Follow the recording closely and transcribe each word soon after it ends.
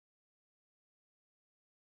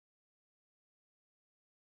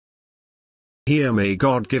Here may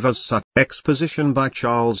God give us such exposition by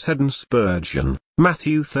Charles Haddon Spurgeon,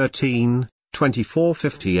 Matthew 13,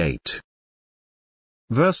 24-58.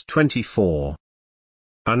 Verse 24.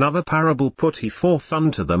 Another parable put he forth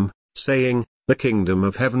unto them, saying, The kingdom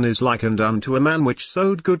of heaven is likened unto a man which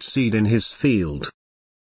sowed good seed in his field.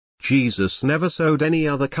 Jesus never sowed any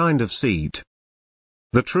other kind of seed.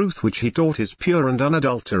 The truth which he taught is pure and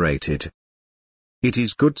unadulterated. It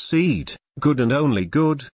is good seed, good and only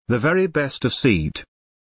good, the very best of seed.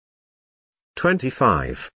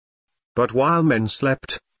 25. But while men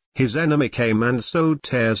slept, his enemy came and sowed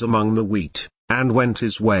tares among the wheat, and went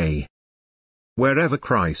his way. Wherever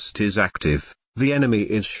Christ is active, the enemy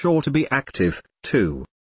is sure to be active, too.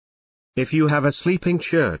 If you have a sleeping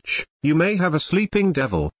church, you may have a sleeping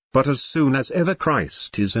devil, but as soon as ever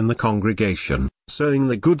Christ is in the congregation, sowing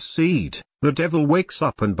the good seed, the devil wakes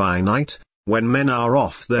up, and by night, when men are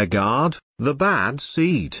off their guard, the bad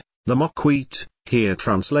seed, the mock wheat, here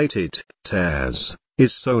translated, tares,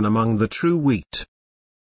 is sown among the true wheat.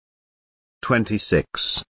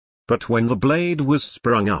 26. But when the blade was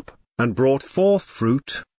sprung up, and brought forth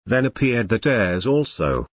fruit, then appeared the tares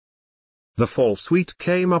also. The false wheat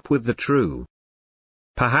came up with the true.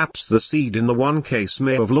 Perhaps the seed in the one case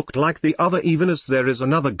may have looked like the other, even as there is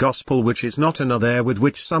another gospel which is not another, with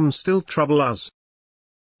which some still trouble us.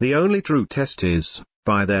 The only true test is,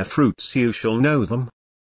 by their fruits you shall know them.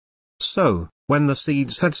 So, when the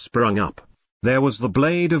seeds had sprung up, there was the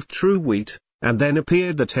blade of true wheat, and then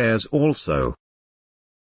appeared the tares also.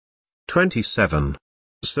 27.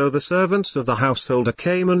 So the servants of the householder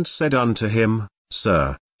came and said unto him,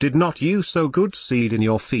 Sir, did not you sow good seed in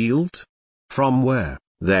your field? From where,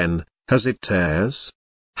 then, has it tares?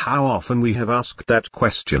 How often we have asked that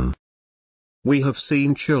question. We have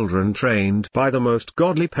seen children trained by the most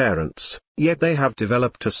godly parents, yet they have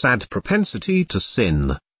developed a sad propensity to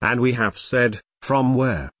sin, and we have said, From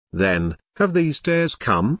where, then, have these tares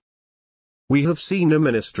come? We have seen a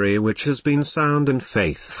ministry which has been sound and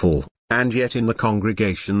faithful, and yet in the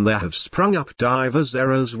congregation there have sprung up divers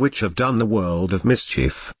errors which have done the world of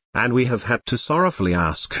mischief, and we have had to sorrowfully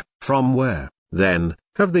ask, From where, then,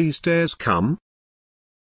 have these tares come?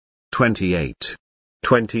 28.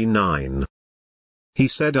 29. He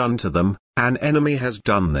said unto them, An enemy has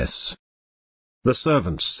done this. The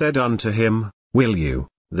servants said unto him, Will you,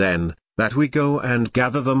 then, that we go and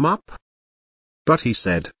gather them up? But he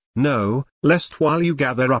said, No, lest while you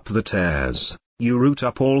gather up the tares, you root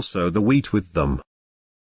up also the wheat with them.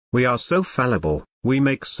 We are so fallible, we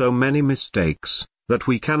make so many mistakes, that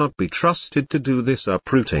we cannot be trusted to do this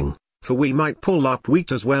uprooting, for we might pull up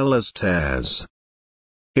wheat as well as tares.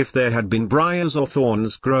 If there had been briars or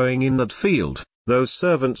thorns growing in that field, those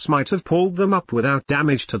servants might have pulled them up without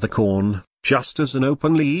damage to the corn, just as an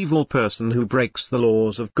openly evil person who breaks the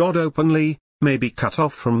laws of God openly, may be cut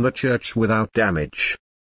off from the church without damage.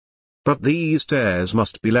 But these tares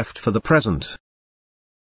must be left for the present.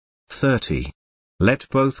 30. Let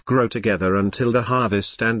both grow together until the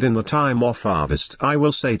harvest, and in the time of harvest I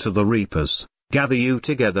will say to the reapers, Gather you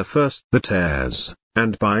together first the tares,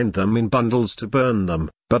 and bind them in bundles to burn them,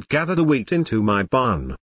 but gather the wheat into my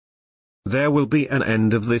barn. There will be an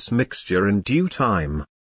end of this mixture in due time.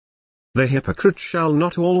 The hypocrite shall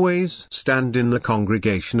not always stand in the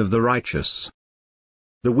congregation of the righteous.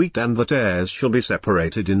 The wheat and the tares shall be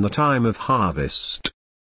separated in the time of harvest.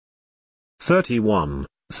 31,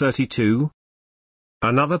 32.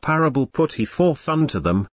 Another parable put he forth unto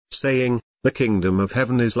them, saying, The kingdom of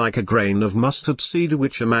heaven is like a grain of mustard seed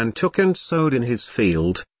which a man took and sowed in his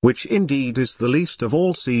field, which indeed is the least of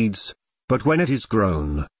all seeds, but when it is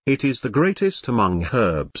grown, it is the greatest among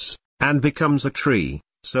herbs, and becomes a tree,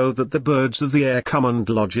 so that the birds of the air come and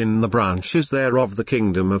lodge in the branches thereof. The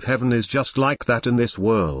kingdom of heaven is just like that in this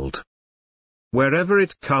world. Wherever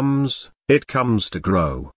it comes to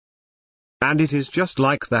grow. And it is just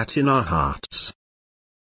like that in our hearts.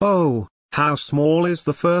 Oh, how small is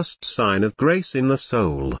the first sign of grace in the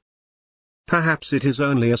soul! Perhaps it is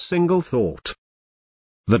only a single thought.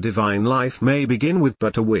 The divine life may begin with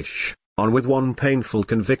but a wish, on with one painful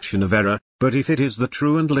conviction of error, but if it is the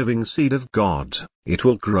true and living seed of God, it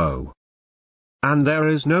will grow. And there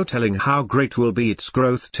is no telling how great will be its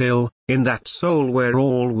growth till, in that soul where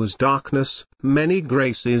all was darkness, many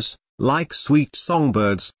graces, like sweet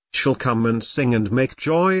songbirds, shall come and sing and make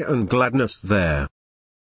joy and gladness there.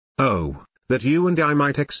 Oh, that you and I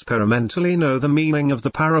might experimentally know the meaning of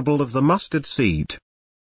the parable of the mustard seed.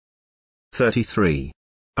 33.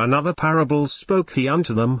 Another parable spoke he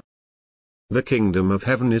unto them. The kingdom of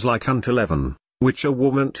heaven is like unto leaven, which a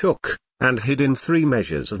woman took, and hid in 3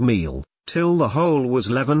 measures of meal, till the whole was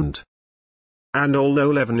leavened. and although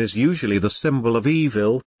leaven is usually the symbol of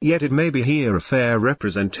evil, yet it may be here a fair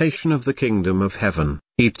representation of the kingdom of heaven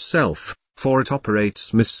itself, for it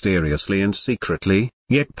operates mysteriously and secretly,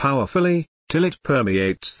 yet powerfully, till it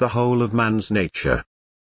permeates the whole of man's nature.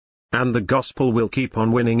 And the gospel will keep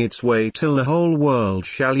on winning its way till the whole world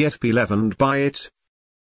shall yet be leavened by it.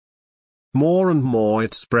 More and more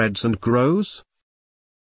it spreads and grows,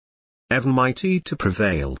 ever mighty to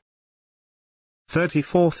prevail.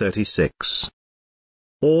 34:36.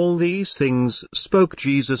 All these things spoke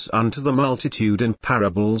Jesus unto the multitude in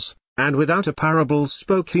parables, and without a parable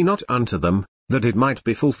spoke he not unto them, that it might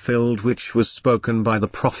be fulfilled which was spoken by the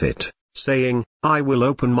prophet, saying, I will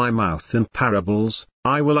open my mouth in parables,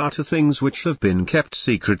 I will utter things which have been kept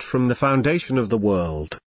secret from the foundation of the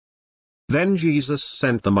world. Then Jesus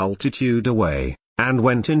sent the multitude away, and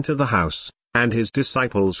went into the house, and his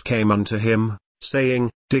disciples came unto him, saying,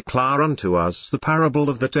 Declare unto us the parable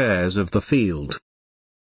of the tares of the field.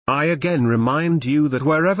 I again remind you that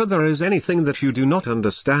wherever there is anything that you do not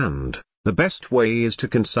understand, the best way is to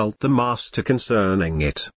consult the Master concerning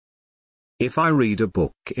it. If I read a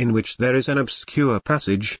book in which there is an obscure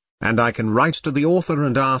passage, and I can write to the author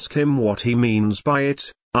and ask him what he means by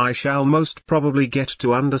it, I shall most probably get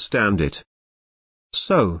to understand it.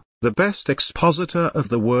 So, the best expositor of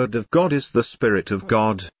the Word of God is the Spirit of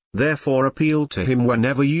God, therefore appeal to him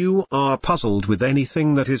whenever you are puzzled with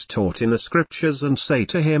anything that is taught in the Scriptures and say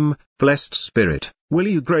to him, Blessed Spirit, will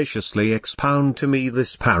you graciously expound to me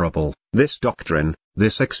this parable, this doctrine,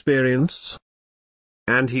 this experience?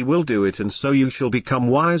 And he will do it, and so you shall become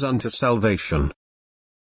wise unto salvation.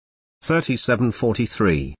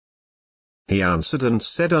 37:43. He answered and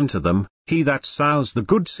said unto them, He that sows the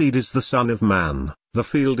good seed is the Son of Man, the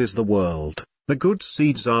field is the world, the good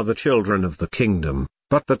seeds are the children of the kingdom,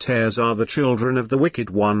 but the tares are the children of the wicked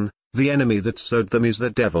one, the enemy that sowed them is the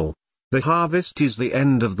devil. The harvest is the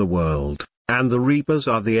end of the world, and the reapers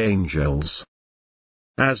are the angels.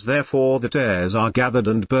 As therefore the tares are gathered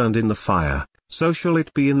and burned in the fire, so shall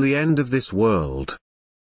it be in the end of this world.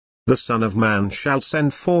 The Son of Man shall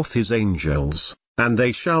send forth his angels, and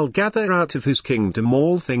they shall gather out of his kingdom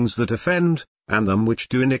all things that offend, and them which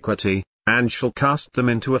do iniquity, and shall cast them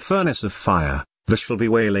into a furnace of fire, there shall be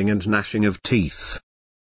wailing and gnashing of teeth.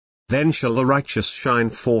 Then shall the righteous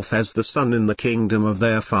shine forth as the sun in the kingdom of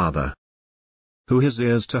their Father. Who has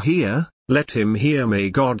ears to hear, let him hear. May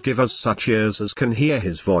God give us such ears as can hear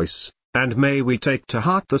his voice, and may we take to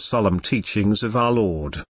heart the solemn teachings of our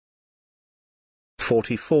Lord.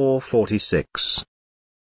 44:46.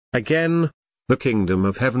 Again, the kingdom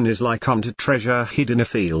of heaven is like unto treasure hid in a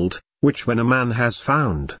field, which when a man has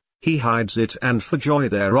found, he hides it and for joy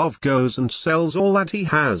thereof goes and sells all that he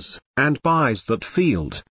has, and buys that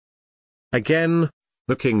field. Again,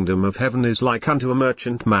 the kingdom of heaven is like unto a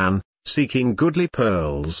merchant man, seeking goodly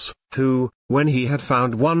pearls, who, when he had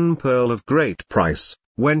found one pearl of great price,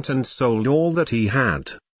 went and sold all that he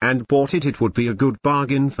had, and bought it. It would be a good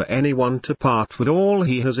bargain for anyone to part with all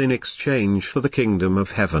he has in exchange for the kingdom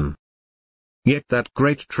of heaven. Yet that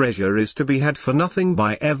great treasure is to be had for nothing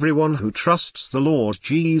by everyone who trusts the Lord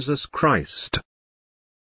Jesus Christ.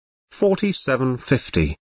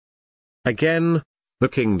 47:50. Again, the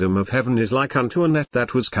kingdom of heaven is like unto a net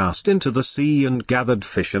that was cast into the sea and gathered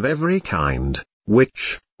fish of every kind,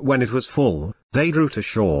 which, when it was full, they drew to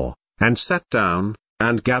shore, and sat down,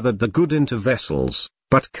 and gathered the good into vessels,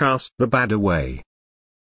 but cast the bad away.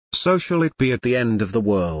 So shall it be at the end of the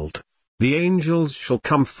world. The angels shall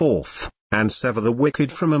come forth, and sever the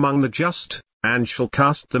wicked from among the just, and shall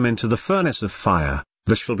cast them into the furnace of fire,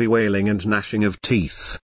 there shall be wailing and gnashing of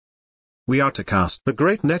teeth. We are to cast the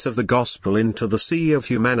great net of the gospel into the sea of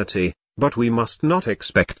humanity, but we must not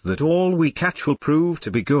expect that all we catch will prove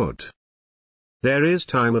to be good. There is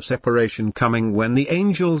time of separation coming when the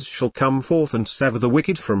angels shall come forth and sever the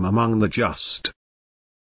wicked from among the just.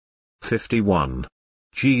 51.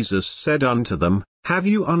 Jesus said unto them, Have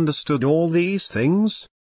you understood all these things?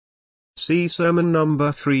 See Sermon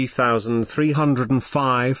number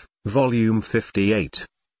 3305, volume 58.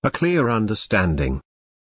 A clear understanding.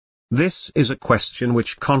 This is a question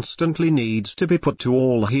which constantly needs to be put to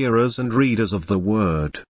all hearers and readers of the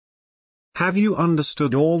Word. Have you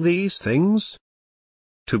understood all these things?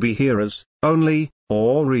 To be hearers only,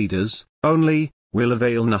 or readers only, will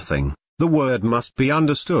avail nothing. The Word must be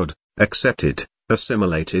understood, accepted,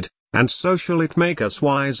 assimilated, and so shall it make us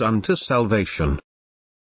wise unto salvation.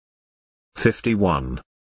 51.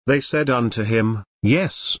 They said unto him,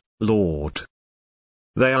 Yes, Lord.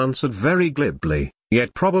 They answered very glibly,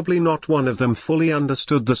 yet probably not one of them fully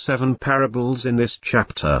understood the 7 parables in this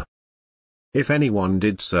chapter. If anyone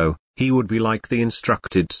did so, he would be like the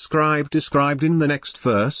instructed scribe described in the next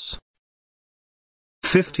verse.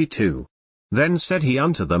 52. Then said he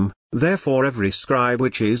unto them, Therefore every scribe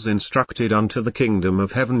which is instructed unto the kingdom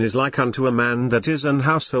of heaven is like unto a man that is an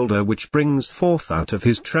householder which brings forth out of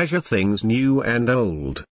his treasure things new and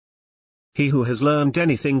old. He who has learned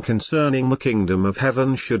anything concerning the kingdom of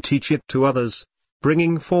heaven should teach it to others,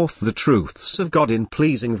 bringing forth the truths of God in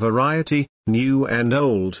pleasing variety, new and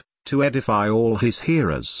old, to edify all his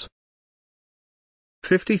hearers.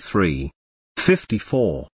 53.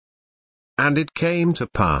 54. And it came to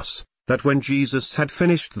pass, that when Jesus had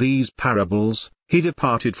finished these parables, he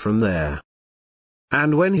departed from there.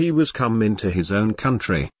 And when he was come into his own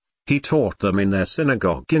country, he taught them in their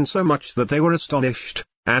synagogue insomuch that they were astonished,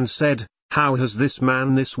 and said, How has this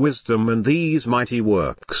man this wisdom and these mighty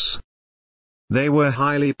works? They were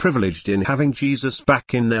highly privileged in having Jesus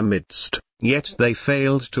back in their midst, yet they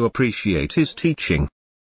failed to appreciate his teaching.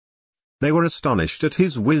 They were astonished at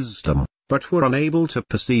his wisdom, but were unable to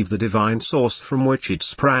perceive the divine source from which it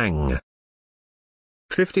sprang.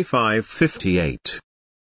 55-58.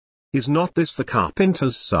 Is not this the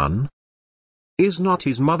carpenter's son? Is not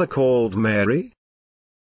his mother called Mary?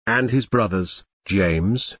 And his brothers,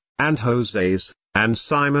 James, and Joses, and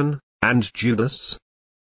Simon, and Judas?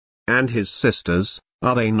 And his sisters,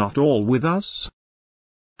 are they not all with us?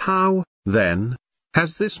 How, then,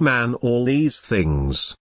 has this man all these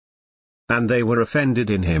things? And they were offended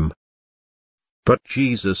in him. But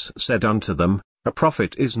Jesus said unto them, A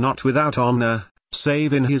prophet is not without honor,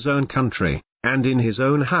 save in his own country, and in his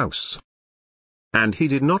own house. And he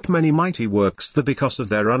did not many mighty works there because of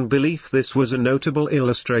their unbelief. This was a notable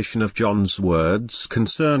illustration of John's words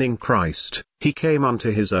concerning Christ. He came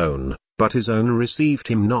unto his own, but his own received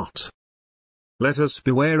him not. Let us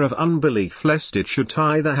beware of unbelief lest it should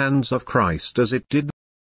tie the hands of Christ as it did